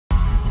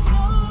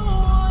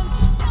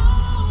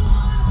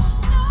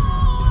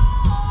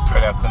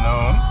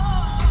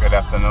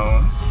Good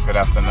afternoon. Good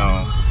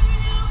afternoon.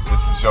 This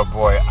is your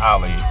boy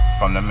Ali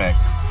from the Mix.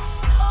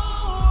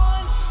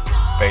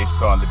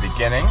 Based on the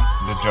beginning,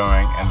 the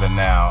during, and the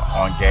now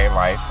on gay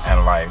life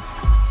and life.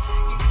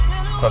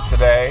 So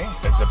today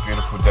is a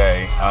beautiful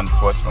day.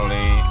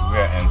 Unfortunately,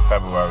 we're in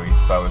February,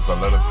 so it's a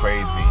little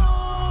crazy.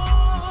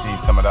 You see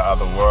some of the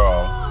other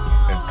world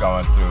is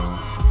going through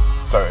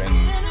certain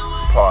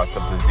parts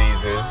of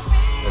diseases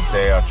that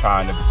they are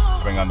trying to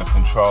bring under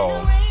control.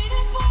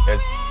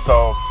 It's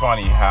so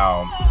funny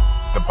how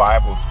the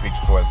Bible speaks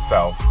for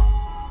itself,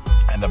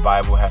 and the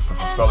Bible has to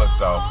fulfill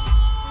itself.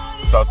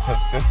 So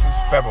this is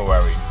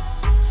February.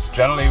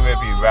 Generally, we'll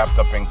be wrapped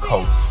up in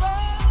coats.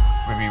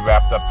 We'll be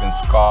wrapped up in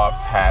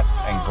scarves,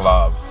 hats, and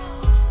gloves.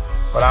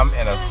 But I'm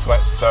in a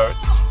sweatsuit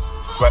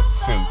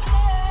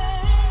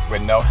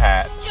with no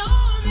hat,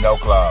 no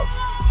gloves.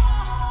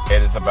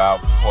 It is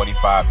about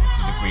 45,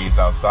 50 degrees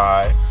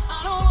outside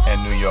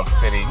in New York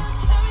City.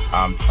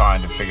 I'm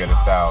trying to figure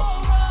this out.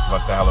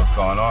 What the hell is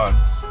going on?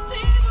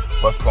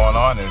 What's going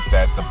on is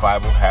that the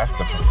Bible has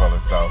to fulfill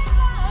itself.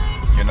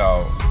 You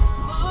know,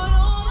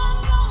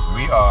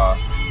 we are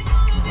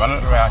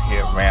running around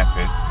here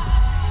rampant,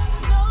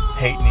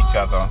 hating each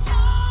other,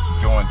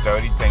 doing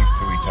dirty things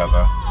to each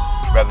other,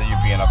 whether you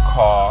be in a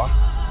car,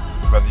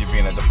 whether you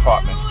be in a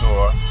department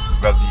store,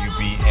 whether you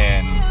be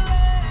in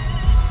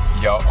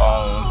your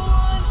own,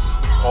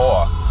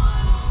 or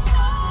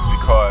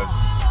because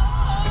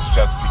it's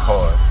just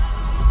because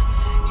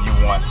you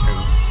want to,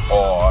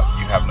 or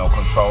you have no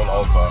control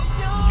over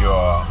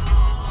your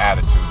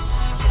attitude.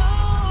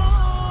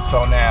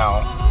 So now,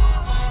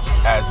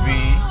 as we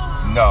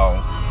know,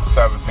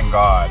 servicing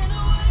God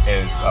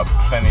is a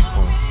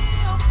plentiful,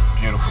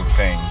 beautiful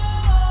thing.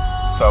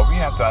 So we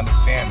have to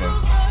understand this.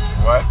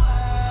 What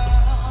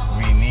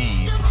we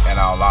need in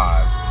our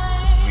lives,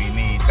 we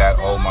need that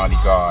Almighty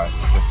God,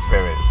 the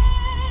Spirit.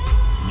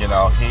 You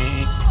know,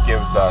 He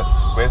gives us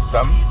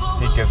wisdom,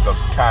 He gives us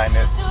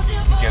kindness,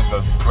 He gives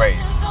us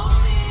grace.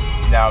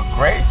 Now,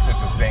 grace is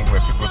a thing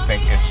where people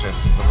think it's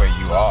just the way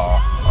you are.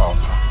 Oh,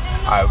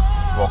 I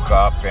woke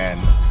up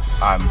and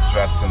I'm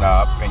dressing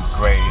up in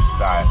grace.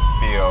 I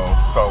feel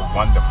so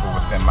wonderful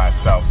within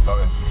myself, so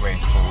it's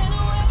grateful.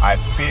 I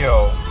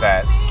feel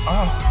that,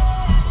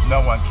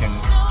 no one can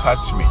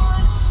touch me.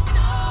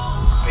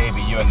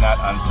 Baby, you are not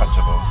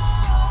untouchable.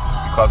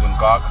 Because when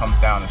God comes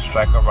down and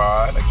strike a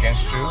rod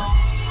against you,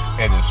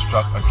 it is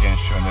struck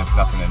against you, and there's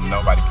nothing that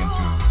nobody can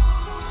do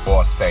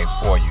or say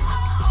for you.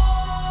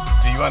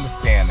 Do you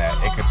understand that?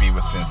 It could be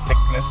within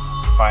sickness,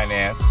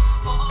 finance,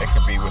 it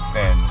could be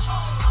within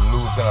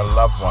losing a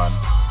loved one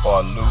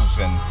or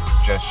losing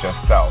just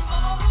yourself.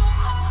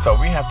 So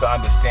we have to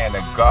understand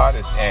that God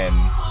is in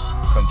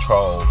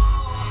control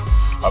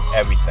of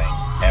everything,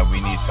 and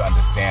we need to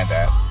understand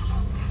that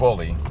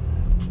fully,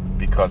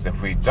 because if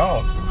we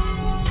don't,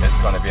 it's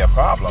going to be a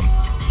problem.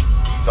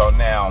 So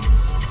now,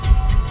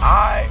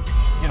 I,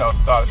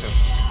 started this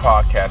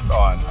podcast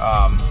on,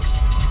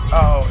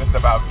 it's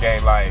about gay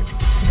life.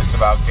 It's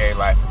about gay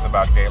life. It's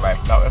about gay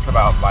life. No, it's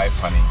about life,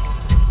 honey.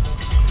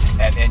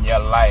 And in your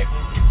life,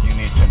 you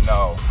need to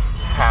know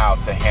how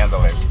to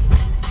handle it.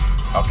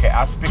 Okay,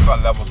 I speak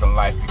on levels in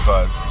life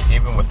because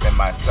even within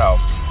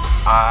myself,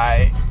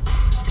 I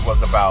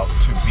was about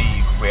to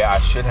be where I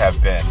should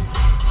have been.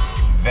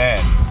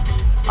 Then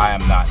I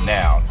am not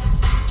now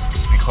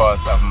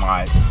because of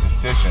my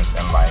decisions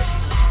in life.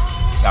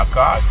 Now,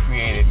 God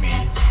created me.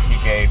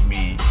 He gave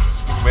me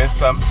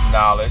wisdom,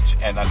 knowledge,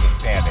 and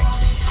understanding.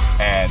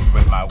 And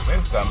with my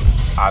wisdom,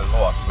 I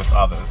lost with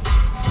others.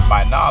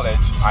 My knowledge,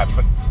 I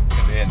put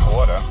it in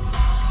order,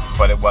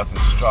 but it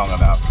wasn't strong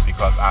enough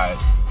because I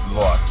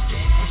lost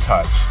the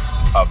touch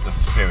of the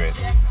Spirit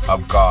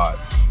of God,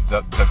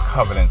 the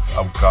covenants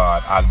of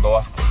God. I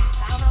lost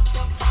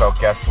it. So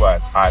guess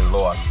what? I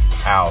lost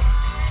out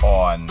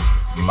on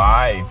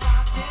my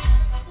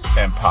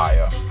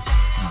empire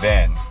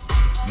then.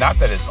 Not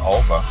that it's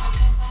over,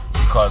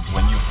 because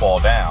when you fall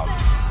down,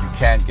 you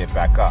can get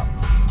back up.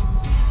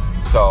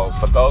 So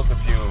for those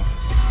of you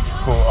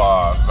who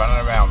are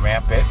running around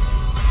rampant,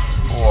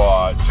 who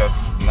are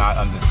just not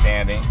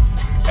understanding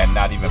and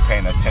not even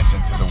paying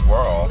attention to the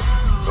world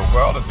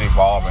is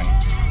evolving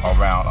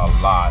around a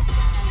lot.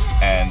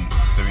 And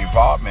the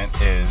revolvement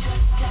is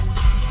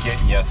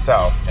getting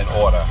yourself in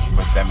order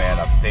with that man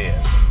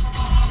upstairs.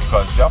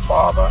 Because your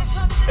father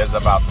is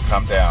about to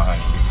come down,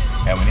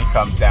 honey. And when he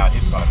comes down,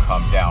 he's going to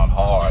come down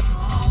hard.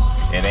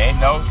 It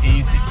ain't no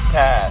easy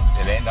task.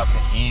 It ain't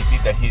nothing easy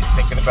that he's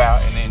thinking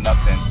about. It ain't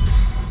nothing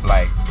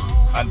like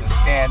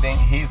understanding.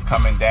 He's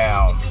coming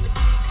down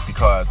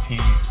because he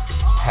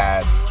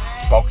has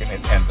spoken it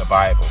in the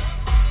Bible,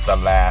 the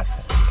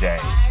last day.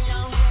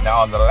 Now,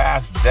 on the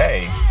last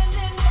day,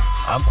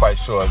 I'm quite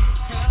sure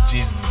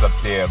Jesus is up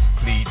there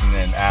pleading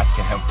and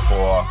asking him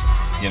for,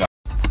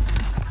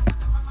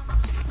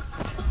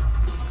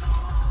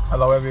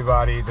 Hello,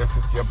 everybody. This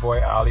is your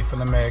boy Ali from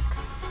the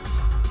Mix,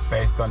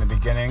 based on the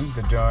beginning,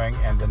 the during,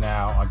 and the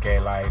now on gay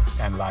life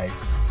and life.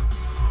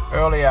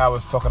 Earlier, I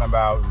was talking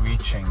about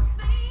reaching,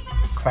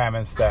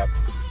 climbing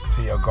steps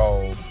to your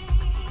goal.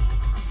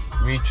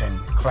 reaching,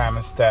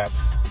 climbing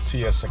steps to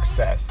your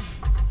success,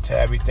 to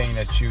everything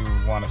that you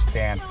want to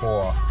stand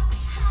for.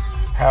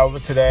 However,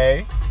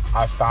 today,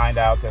 I find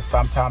out that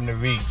sometimes the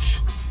reach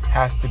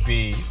has to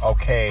be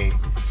okayed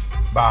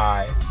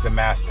by the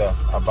Master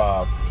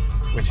above,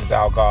 which is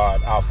our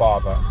God, our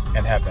Father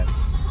in heaven.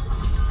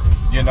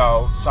 You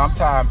know,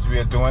 sometimes we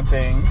are doing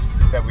things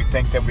that we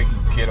think that we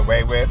can get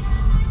away with.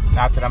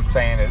 Not that I'm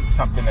saying it's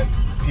something that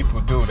people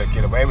do to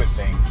get away with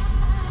things,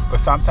 but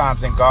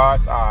sometimes in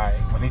God's eye,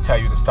 when He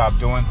tells you to stop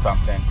doing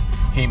something,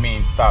 He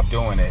means stop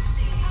doing it.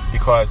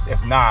 Because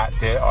if not,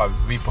 there are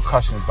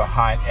repercussions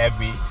behind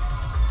every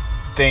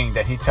thing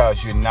that He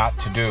tells you not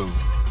to do.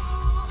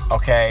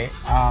 Okay?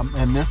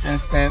 In this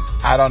instant,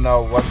 I don't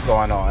know what's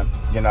going on.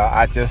 You know,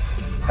 I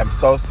just am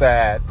so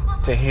sad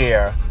to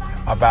hear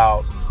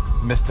about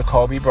Mr.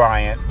 Kobe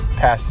Bryant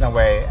passing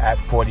away at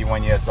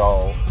 41 years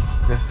old.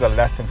 This is a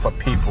lesson for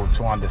people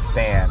to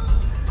understand.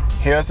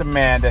 Here's a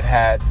man that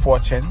had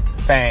fortune,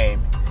 fame,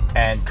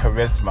 and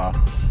charisma.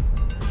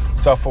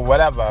 So for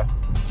whatever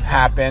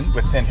happened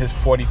within his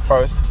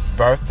 41st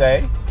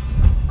birthday,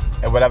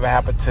 and whatever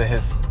happened to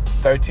his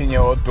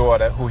 13-year-old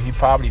daughter, who he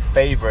probably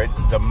favored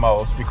the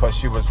most because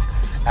she was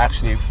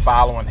actually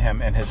following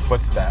him in his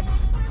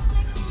footsteps.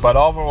 But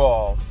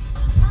overall,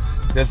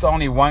 there's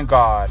only one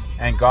God,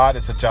 and God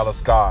is a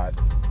jealous God.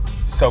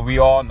 So we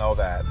all know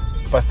that.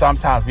 But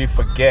sometimes we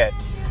forget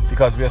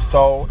because we're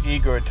so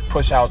eager to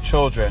push our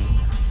children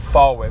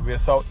forward. We're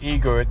so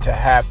eager to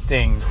have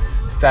things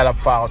set up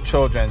for our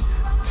children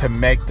to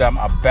make them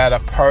a better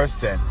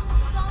person.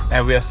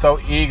 And we're so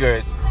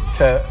eager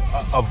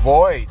to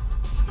avoid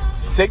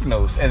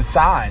signals and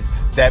signs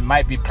that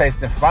might be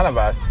placed in front of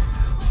us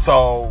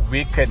so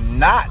we could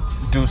not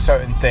do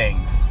certain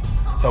things.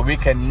 So we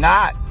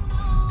cannot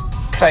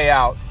play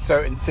out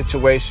certain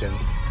situations.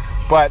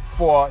 But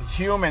for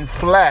human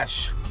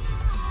flesh,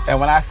 and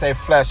when I say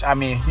flesh, I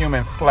mean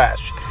human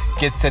flesh,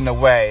 gets in the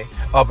way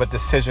of a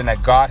decision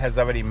that God has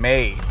already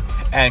made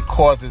and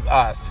causes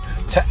us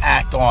to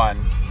act on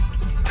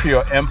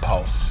pure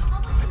impulse.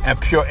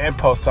 And pure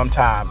impulse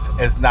sometimes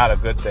is not a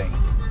good thing.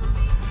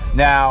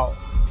 Now,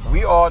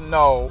 we all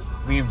know,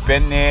 we've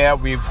been there,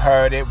 we've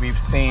heard it, we've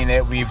seen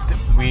it, we've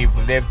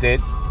lived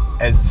it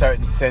in a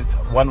certain sense,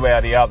 one way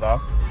or the other,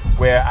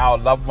 where our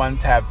loved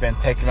ones have been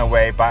taken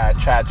away by a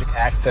tragic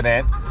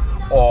accident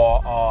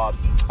or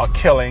a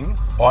killing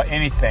or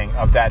anything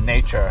of that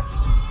nature.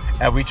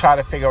 And we try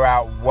to figure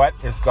out what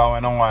is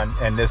going on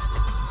in this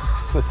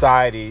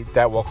society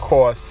that will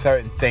cause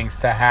certain things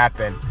to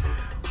happen.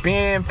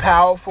 Being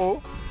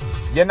powerful,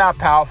 you're not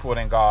powerful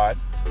than God.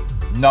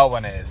 No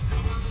one is.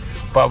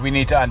 But we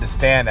need to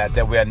understand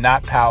that we are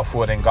not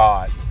powerful than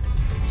God.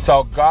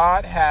 So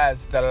God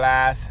has the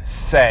last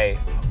say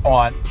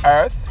on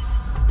earth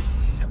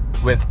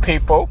with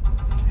people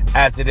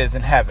as it is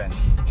in heaven.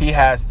 He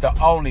has the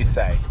only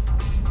say.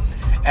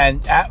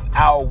 And at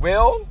our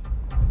will,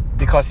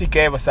 because He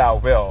gave us our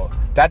will,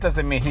 that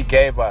doesn't mean He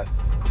gave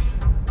us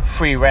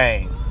free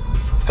reign.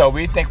 So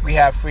we think we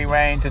have free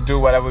reign to do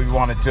whatever we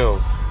want to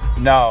do.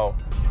 No.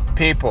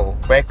 People,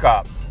 wake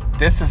up.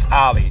 This is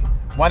Ali,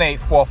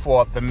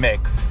 1844 The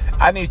Mix.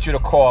 I need you to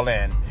call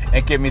in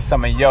and give me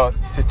some of your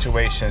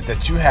situations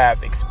that you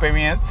have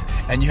experienced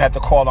and you have to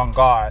call on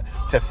God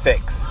to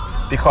fix.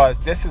 Because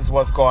this is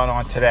what's going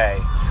on today.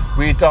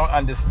 We don't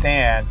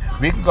understand.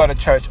 We can go to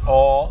church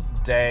all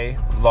day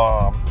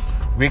long.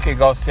 We can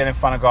go sit in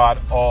front of God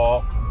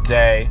all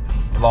day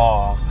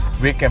long.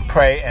 We can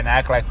pray and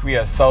act like we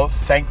are so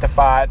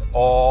sanctified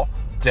all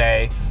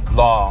day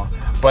long.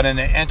 But in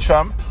the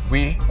interim,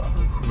 we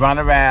run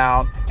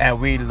around and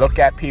we look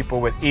at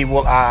people with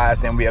evil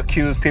eyes and we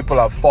accuse people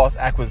of false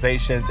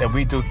accusations and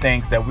we do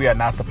things that we are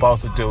not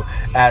supposed to do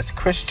as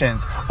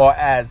Christians or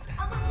as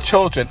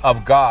children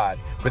of God,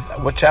 with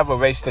whichever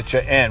race that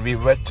you're in,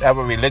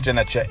 whichever religion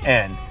that you're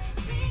in.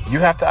 You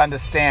have to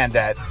understand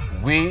that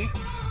we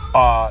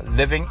are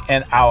living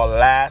in our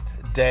last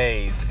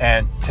days,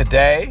 and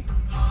today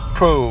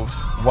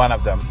proves one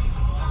of them.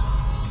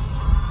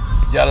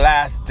 Your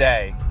last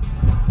day.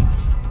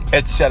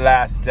 It's your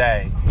last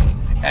day.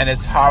 And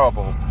it's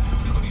horrible.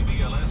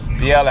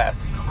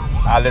 BLS.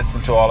 I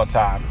listen to all the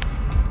time.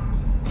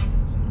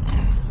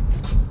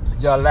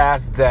 Your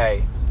last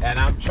day. And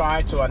I'm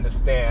trying to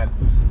understand,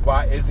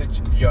 why is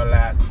it your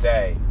last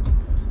day?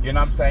 You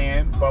know what I'm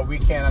saying? But we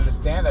can't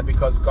understand it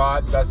because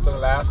God does the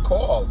last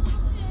call.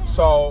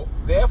 So,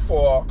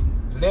 therefore,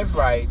 live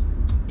right,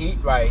 eat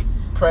right,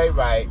 pray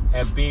right,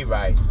 and be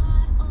right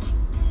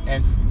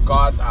in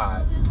God's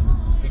eyes.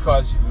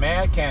 Because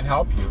man can't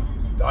help you.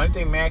 The only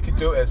thing man can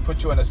do is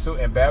put you in a suit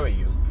and bury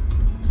you.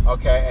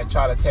 Okay? And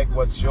try to take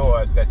what's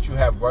yours that you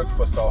have worked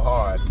for so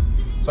hard.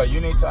 So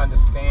you need to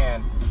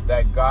understand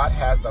that God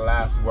has the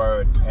last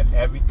word in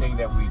everything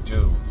that we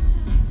do.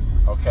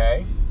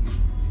 Okay?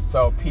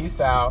 So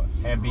peace out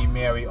and be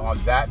merry on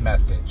that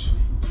message.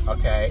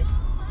 Okay?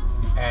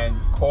 And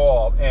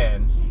call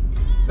in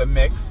The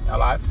Mix,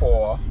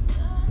 LI4,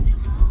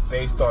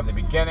 based on the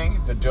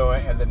beginning, the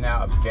during, and the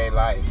now of gay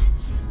life.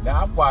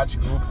 Now, I've watched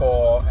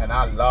RuPaul, and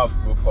I love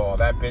RuPaul.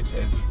 That bitch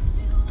is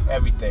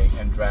everything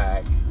in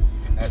drag.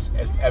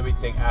 It's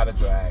everything out of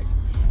drag.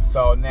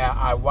 So now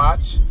I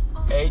watch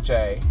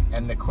AJ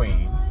and the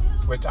Queen,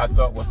 which I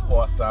thought was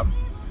awesome.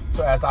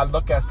 So as I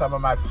look at some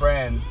of my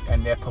friends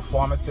and their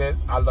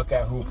performances, I look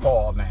at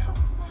RuPaul now.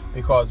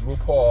 Because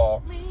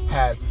RuPaul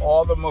has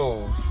all the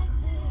moves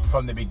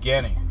from the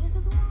beginning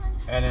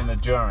and in the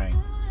during.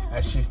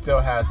 And she still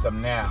has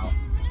them now.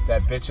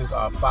 That bitches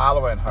are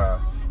following her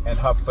in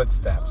her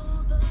footsteps.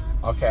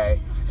 Okay?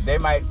 They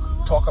might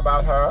talk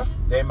about her.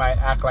 They might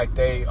act like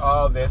they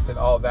all this and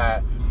all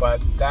that.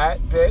 But that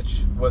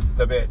bitch was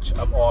the bitch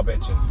of all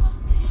bitches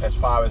as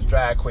far as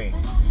drag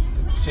queens.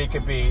 She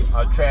could be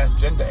a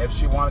transgender if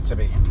she wanted to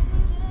be.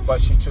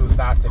 But she chose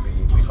not to be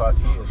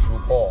because he is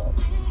RuPaul.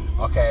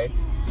 Okay?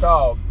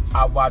 So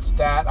I watched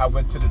that. I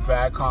went to the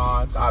drag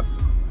cons. I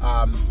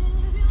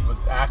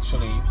was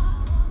actually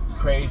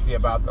crazy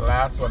about the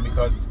last one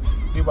because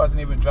he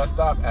wasn't even dressed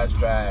up as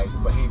drag,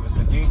 but he was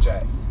the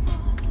DJ.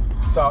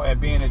 So, and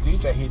being a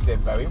DJ, he did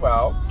very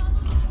well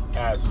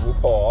as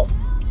RuPaul.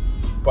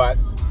 But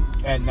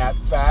in that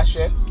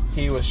fashion,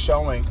 he was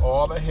showing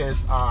all of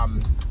his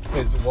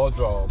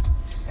wardrobe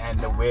and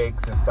the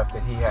wigs and stuff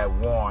that he had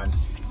worn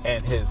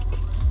in his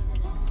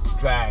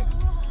drag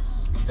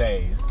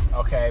days,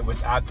 okay,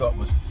 which I thought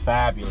was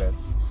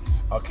fabulous,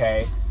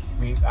 okay.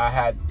 I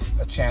had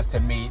a chance to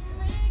meet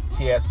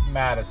T.S.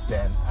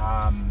 Madison,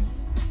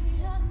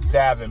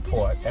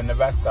 Davenport, and the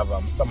rest of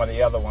them, some of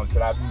the other ones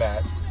that I've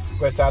met,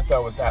 which I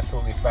thought was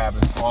absolutely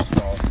fabulous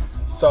also.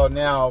 So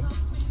now,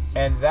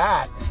 and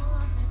that,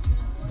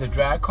 the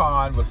drag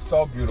con was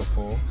so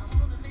beautiful,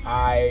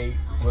 I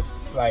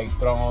was like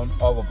thrown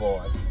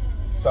overboard.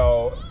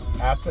 So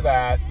after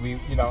that,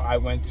 I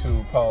went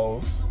to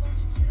Pose,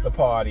 the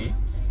party,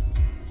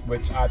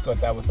 which I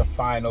thought that was the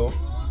final,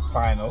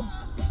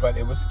 but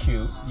it was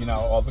cute.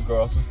 All the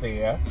girls was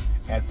there,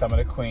 and some of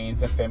the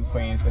queens and femme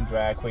queens and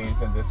drag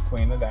queens and this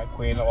queen and that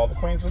queen, all the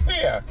queens was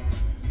there.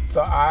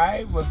 So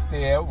I was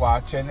there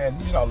watching and,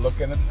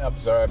 looking and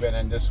observing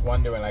and just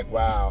wondering like,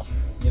 wow,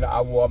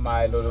 I wore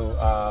my little,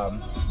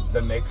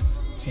 the Mix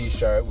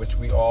t-shirt, which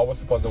we all were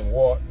supposed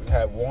to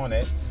have worn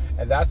it.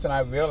 And that's when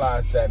I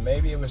realized that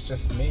maybe it was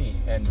just me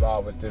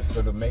involved with this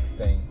little Mix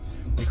thing,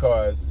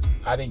 because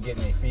I didn't get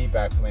any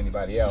feedback from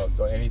anybody else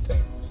or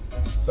anything.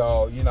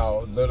 So,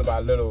 little by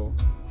little,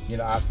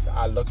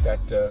 I looked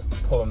at the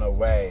pulling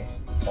away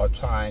or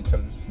trying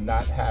to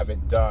not have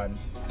it done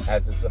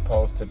as it's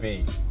supposed to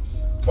be.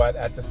 But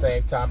at the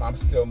same time, I'm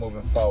still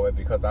moving forward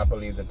because I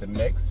believe that the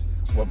Mix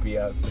will be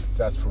a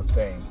successful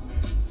thing.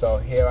 So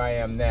here I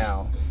am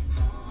now,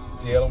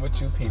 dealing with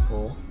you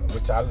people,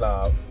 which I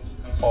love,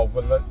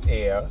 over the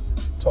air,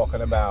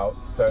 talking about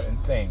certain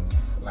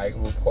things like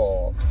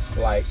RuPaul,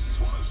 like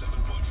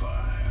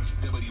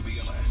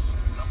WBLS,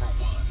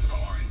 #1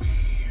 R&B.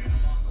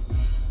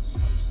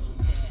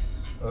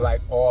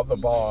 Like all the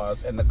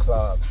bars and the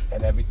clubs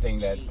and everything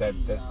that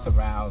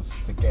surrounds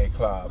the gay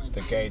club,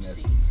 the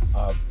gayness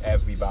of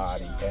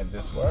everybody in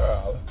this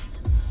world.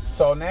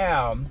 So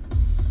now,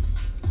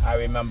 I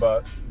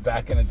remember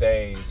back in the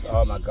days,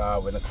 oh my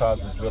God, when the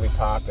clubs was really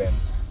popping,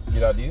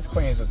 these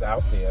queens was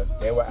out there.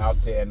 They were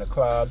out there in the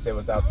clubs. They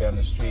was out there on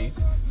the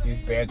streets.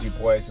 These Banshee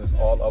boys was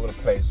all over the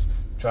place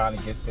trying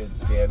to get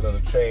their little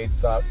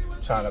trades up,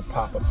 trying to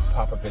pop a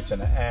bitch in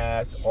the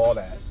ass, all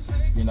that,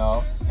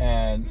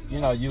 And,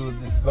 you would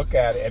just look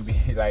at it and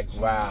be like,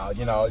 wow,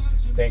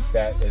 think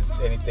that is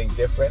anything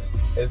different.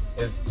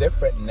 It's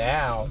different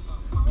now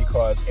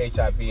because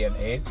HIV and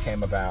AIDS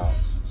came about.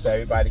 So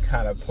everybody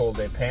kind of pulled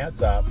their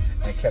pants up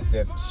and kept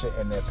their shit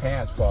in their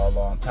pants for a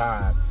long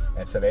time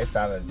until they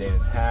found out they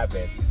didn't have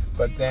it.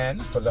 But then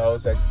for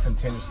those that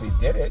continuously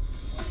did it,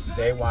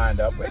 they wind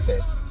up with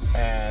it.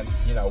 And,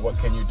 what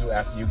can you do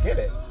after you get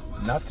it?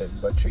 Nothing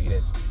but treat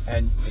it.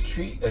 And the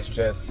treat is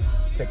just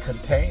to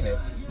contain it,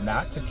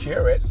 not to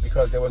cure it,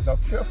 because there was no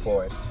cure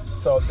for it.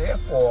 So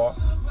therefore,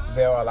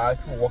 there are a lot of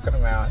people walking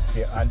around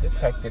here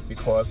undetected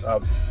because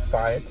of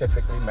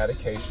scientifically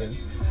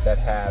medications that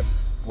have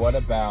brought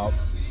about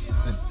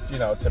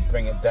to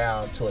bring it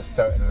down to a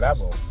certain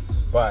level,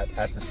 but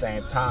at the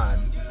same time,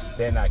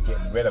 they're not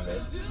getting rid of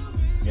it.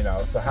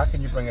 So how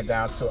can you bring it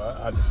down to an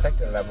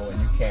undetected level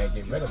and you can't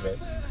get rid of it?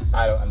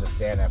 I don't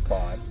understand that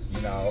part,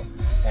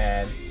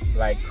 And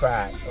like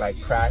crack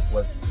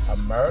was a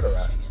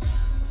murderer.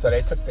 So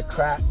they took the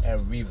crack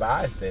and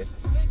revised it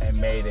and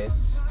made it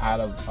out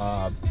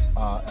of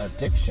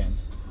addiction,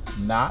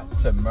 not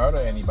to murder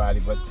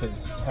anybody, but to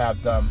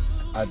have them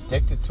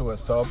addicted to it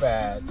so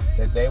bad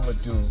that they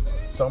would do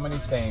so many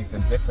things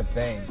and different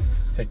things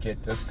to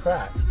get this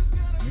crack.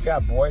 You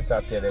got boys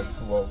out there that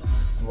will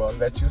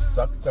let you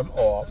suck them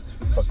off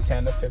for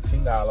 $10 to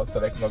 $15 so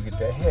they can go get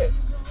their hit.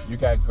 You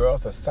got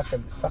girls that suck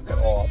it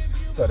off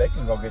so they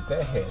can go get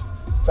their hit.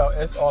 So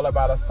it's all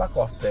about a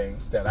suck-off thing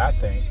that I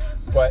think.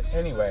 But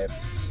anyway,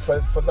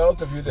 for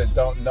those of you that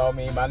don't know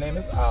me, my name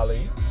is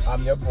Ali.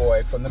 I'm your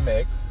boy from the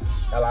Mix.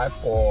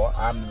 LI4.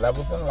 I'm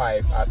Levels in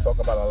Life. I talk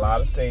about a lot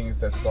of things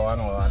that's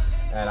going on,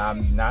 and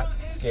I'm not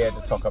scared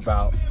to talk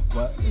about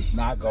what is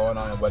not going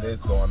on and what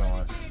is going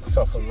on.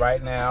 So for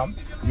right now,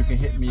 you can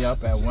hit me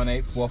up at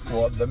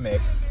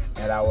 1-844-THE-MIX,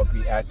 and I will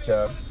be at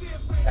your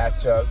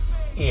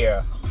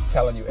ear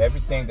telling you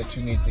everything that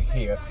you need to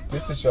hear.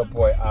 This is your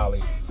boy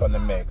Ali from The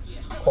Mix.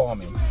 Call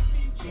me,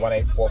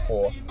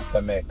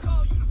 1-844-THE-MIX.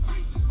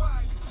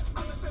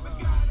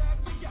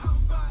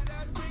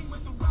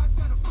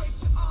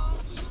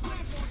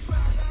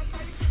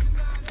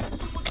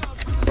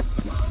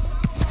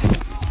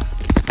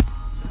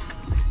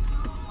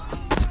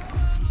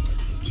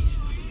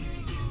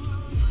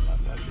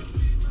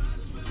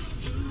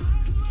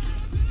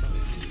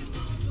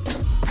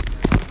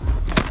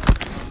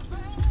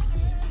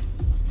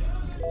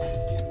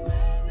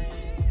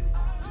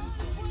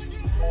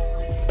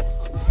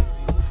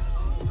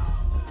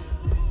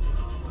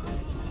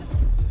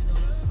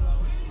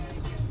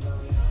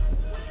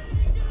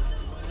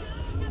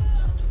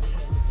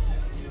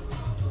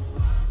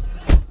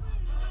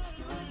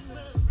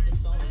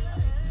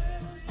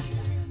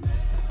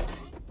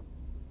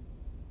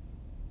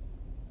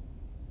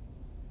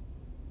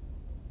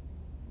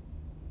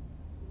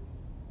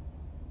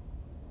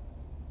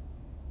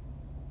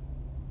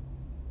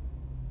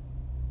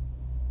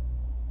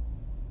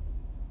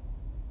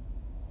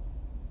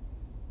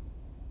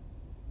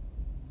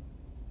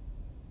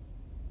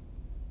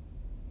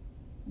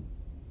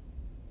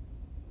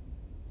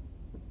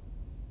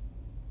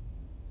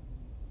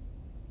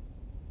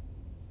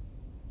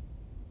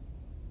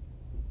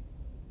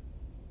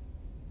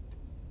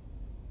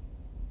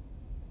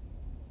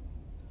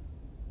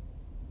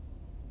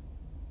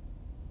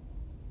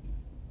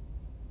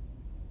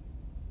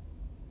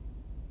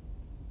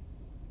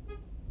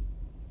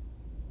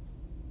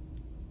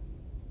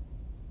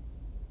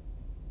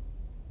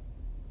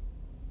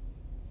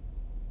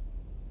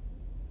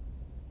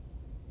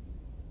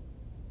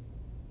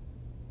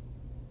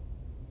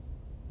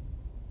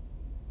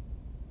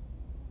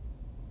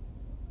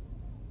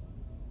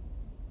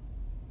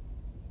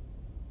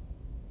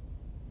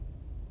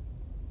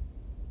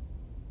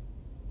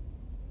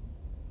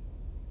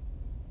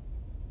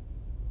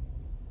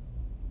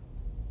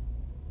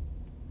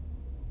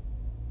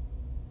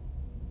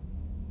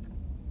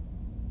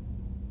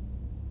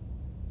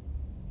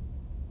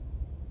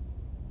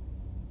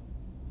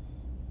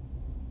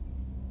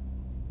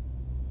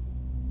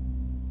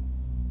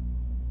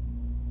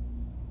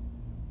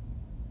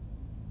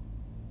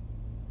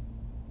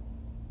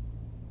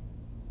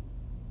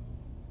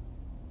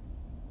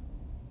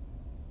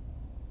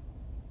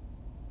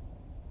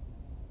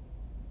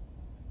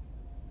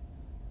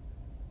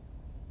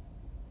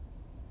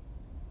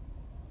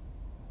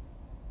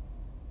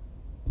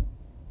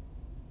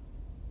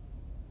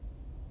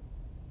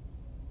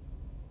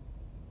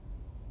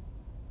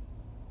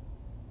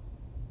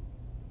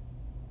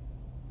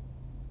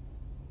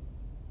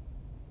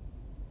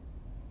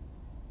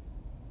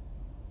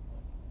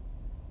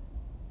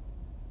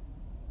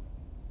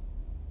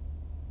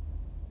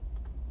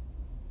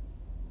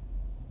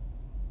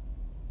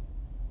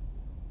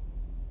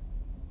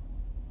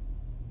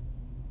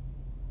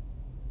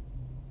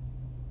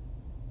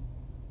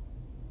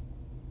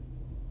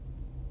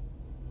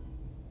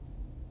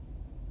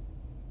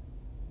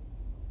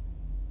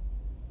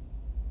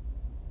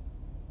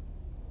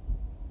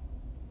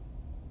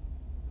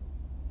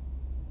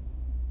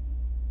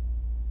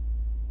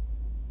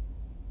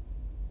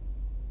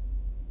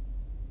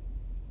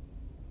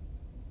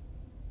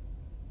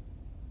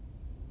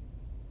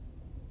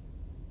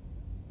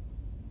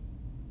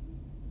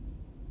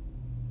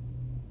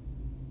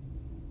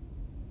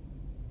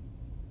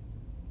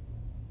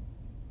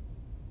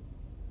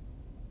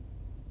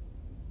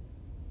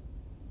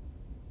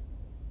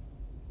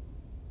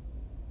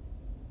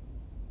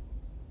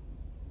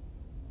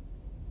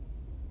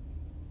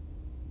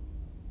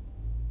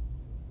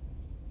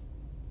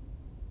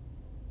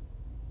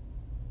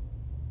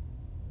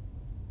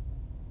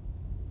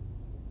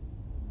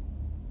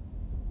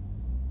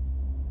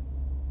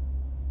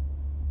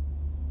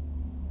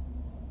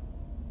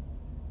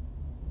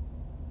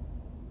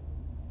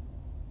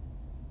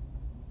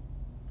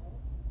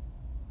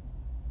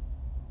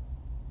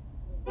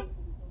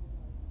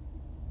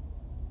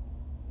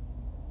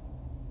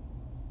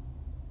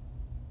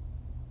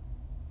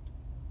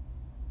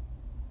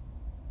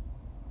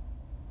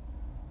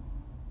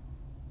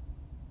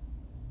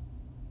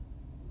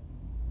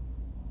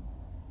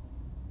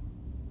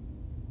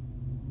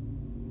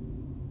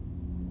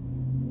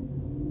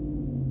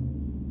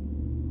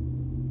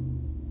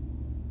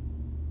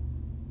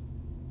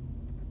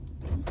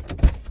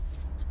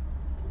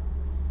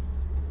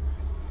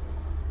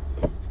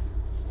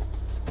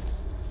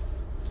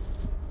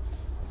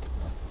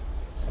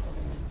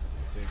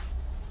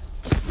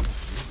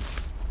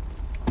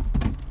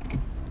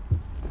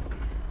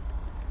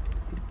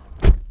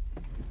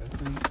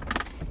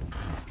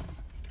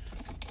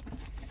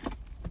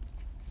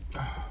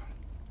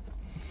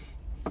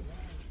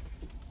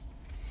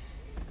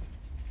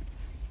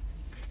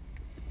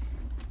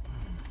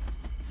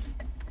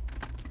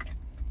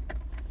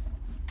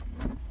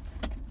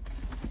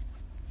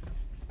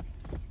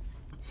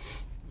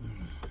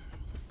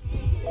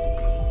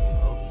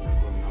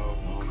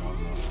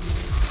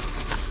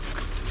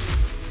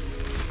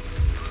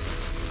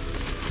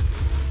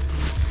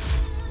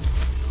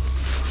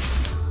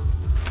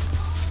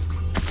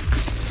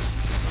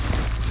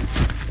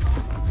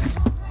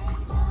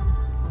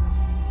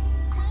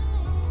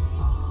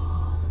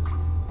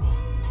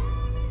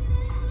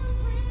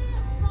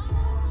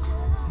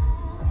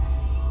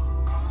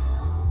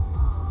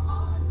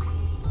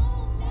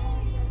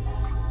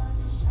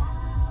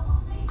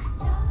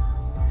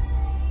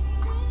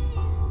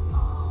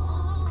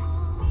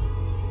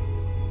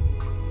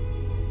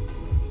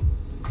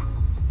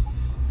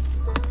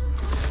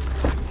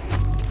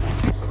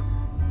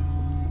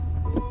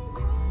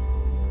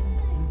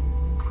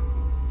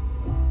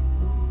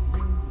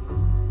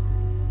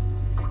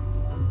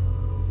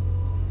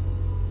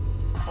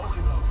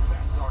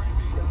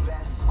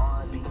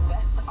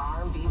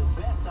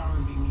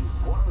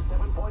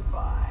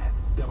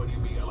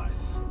 us.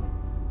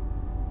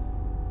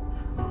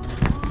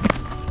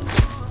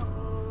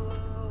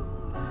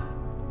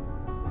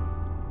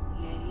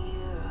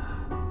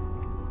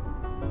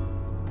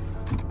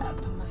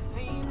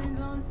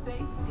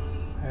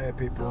 Hey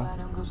people. So I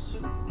don't go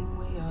shooting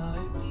where your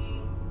heart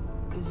be.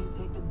 Cause you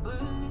take the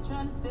bullet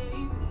trying to save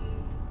me.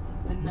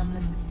 Then I'm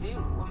left to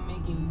deal with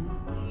making you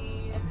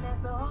bleed. And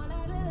that's a whole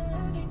lot of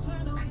love they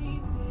trying to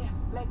waste it.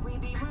 Like we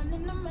be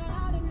running them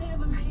out and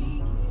never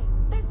make it.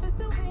 That's just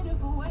too bitter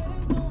for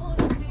words, don't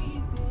wanna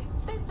taste it.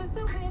 That's just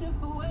too bitter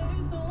for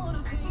words, don't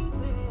wanna face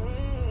it.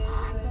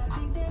 But I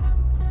think that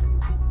I'm done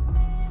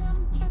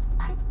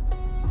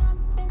tripping,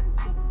 I've been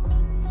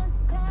sipping,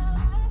 that's how I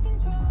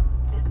control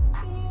this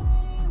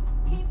feeling.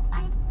 Keep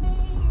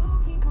getting you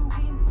keep on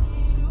getting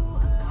it, ooh,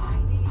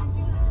 maybe it's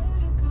your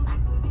love, it's too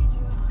good to be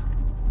true.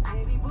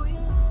 Baby boy,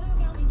 your love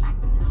got me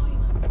tripping on you.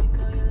 You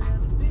know your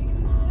love is big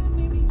enough,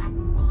 make me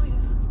tripping on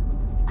you.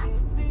 Yeah,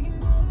 it's big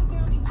enough,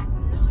 got me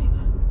tripping on you.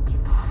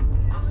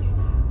 Tripping on you.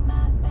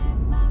 My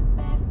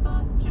bad for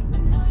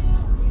tripping on you.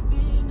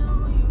 Tripping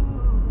on you.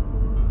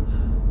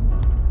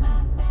 My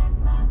bad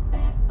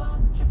for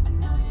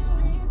tripping on you.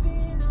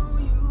 Tripping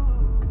on you.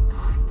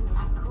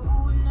 It's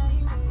cool when I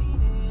ain't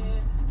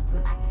waiting,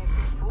 but I act a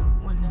fool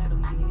when I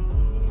don't get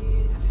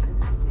it.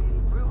 And I say they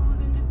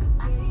bruising just to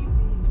save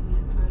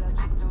this, but I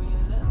tripped on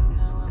your love,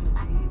 now I'm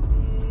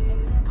addicted.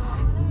 And that's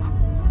all I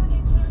love,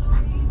 they tryna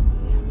waste it.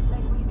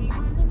 Like we be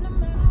running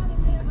them out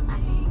and never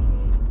make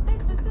it.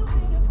 That's just too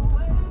bitter for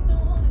words,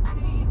 don't wanna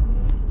taste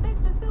it. That's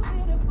just too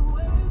bitter for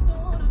words,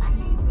 don't wanna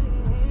face it.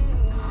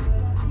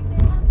 But I think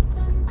that I'm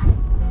done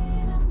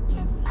tripping, I'm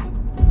tripping,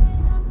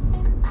 I've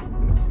been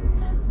sipping,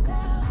 that's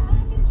how I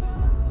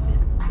control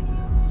this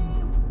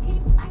feeling.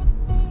 Keep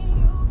getting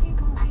you keep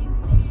on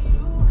getting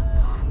it, ooh,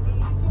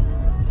 maybe it's your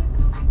love, it's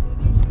too good to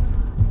be true.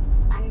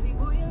 Baby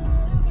boy, your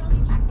love got me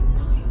tripping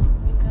on you.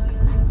 You know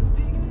your love is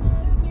big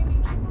enough, make me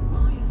tripping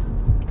on you.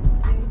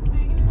 Yeah, it's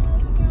big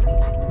enough, got me tripping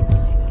on you.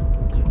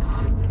 Tripping on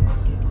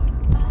you.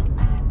 My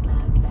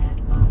bad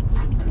for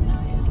tripping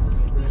on you.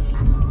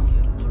 Tripping on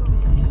you.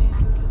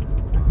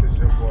 This is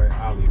your boy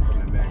Ali from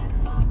the mix.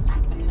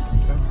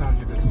 Sometimes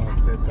you just want to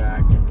sit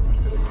back and listen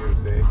to the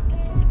music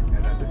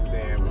and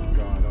understand what's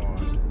going on.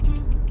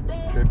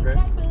 Tripping?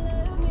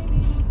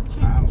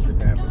 I don't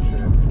think I ever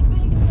tripped.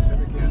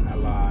 And again, I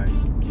lied. I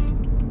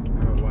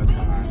remember one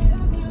time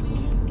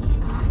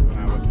when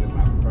I was in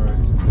my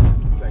first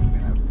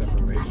segment of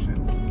separation,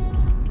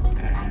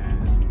 and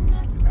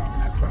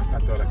at first I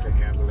thought I could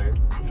handle it,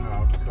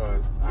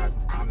 because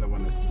I'm the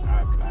one I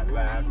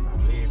left,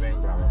 I'm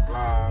leaving, blah blah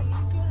blah.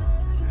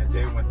 And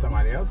then when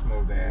somebody else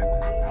moved in,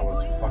 I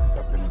was fucked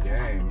up in the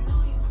game.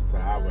 So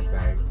I was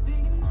like,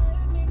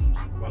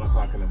 1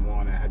 o'clock in the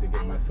morning, I had to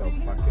get myself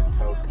fucking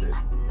toasted,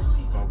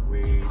 smoke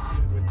weed,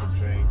 went to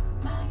drink,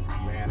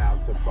 ran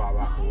out to Far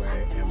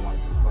Rockaway and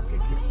wanted to fucking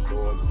kick the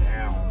doors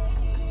down.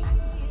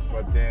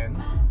 But then,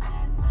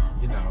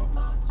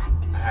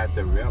 I had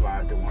to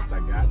realize that once I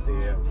got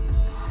there,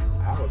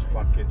 I was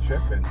fucking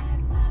tripping.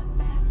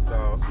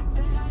 So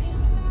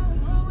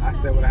I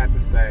said what I had to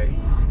say,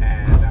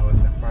 and that was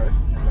the first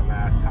and the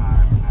last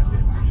time I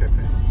did my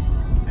tripping.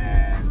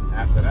 And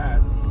after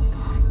that,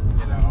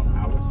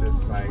 I was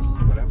just like,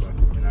 whatever,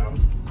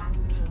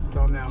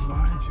 So now,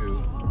 mind you,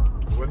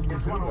 what do you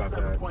think about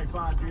that?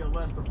 107.5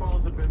 BLS, the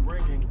phones have been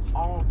ringing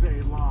all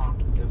day long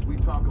as we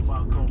talk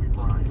about Kobe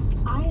Bryant.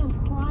 I am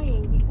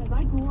crying because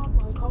I grew up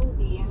on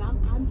Kobe, and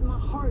my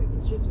heart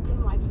is just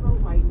in my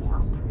throat right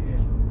now. Yeah.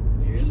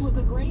 Yes. He was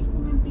a great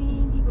human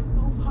being. He was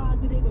so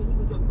positive, and he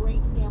was a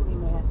great family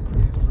man.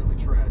 Yeah, it's really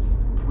tragic.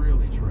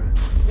 Really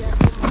tragic. Yes,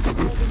 my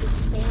brother, his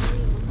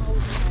family, and his whole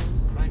family.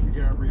 Thank you,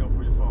 Gabrielle,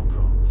 for your phone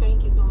call.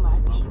 Thank you so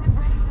much. Get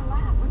ready to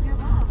laugh with your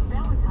love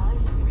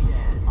Valentine's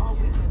weekend. All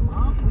weekend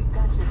long, we've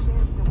got your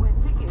chance to win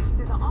tickets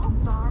to the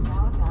All-Star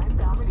Valentine's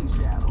Comedy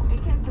Show.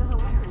 And catch the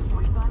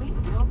hilariously funny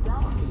Bill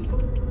Bellamy.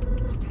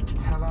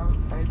 Hello?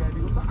 Hey,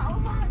 baby, what's up? Oh,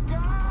 my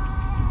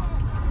God!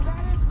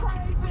 That is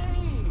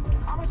crazy!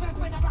 I was just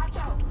thinking about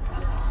you!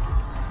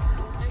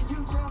 And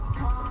you just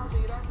called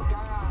me. That's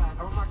God.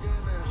 Oh, my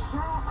goodness.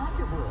 Cheryl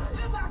Underwood.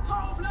 This how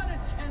cold-blooded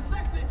and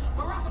sexy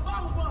Barack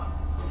Obama was.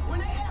 When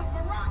they asked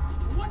Barack,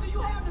 what do you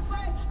have to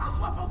say? I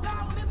swear for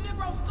God, when this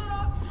Negro stood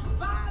up,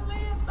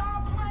 violin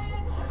started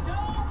playing,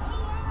 doves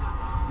flew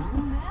out.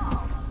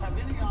 Now, Have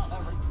any of y'all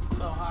ever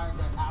so hard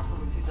that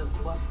afterwards you just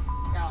bust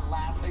out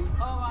laughing?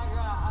 Oh, my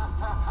God.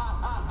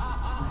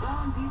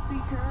 Dawn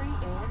D.C. Curry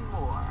and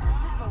more.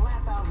 Have a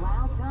laugh out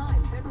loud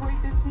time February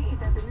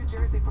 15th at the New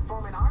Jersey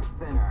Performing Arts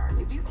Center.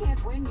 If you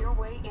can't win your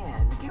way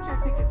in, get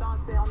your tickets on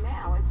sale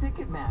now at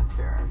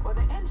Ticketmaster or the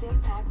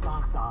NJPAC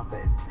box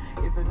office.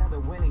 It's another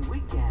winning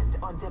weekend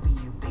on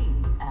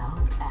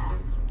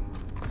WBLS.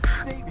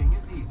 Saving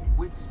is easy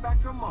with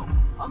Spectrum Mobile.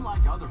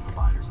 Unlike other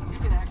providers, you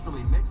can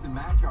actually mix and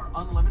match our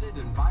unlimited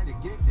and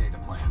buy-to-gig data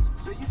plans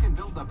so you can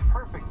build the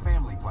perfect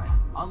family plan.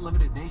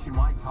 Unlimited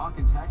nationwide talk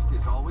and text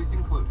is always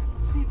included.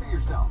 See for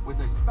yourself with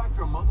the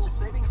Spectrum Mobile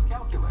Savings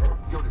Calculator.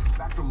 Go to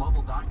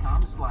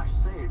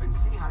spectrummobile.com/save and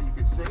see how you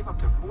could save up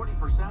to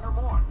 40% or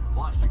more.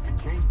 Plus, you can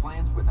change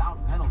plans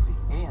without penalty,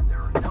 and there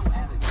are no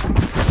added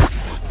charges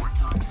or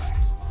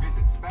contracts.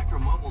 Visit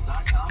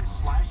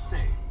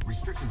spectrummobile.com/save.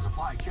 Restrictions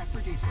apply. Check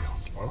for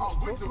details. Oh,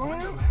 it's still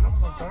playing? Oh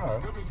my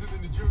God.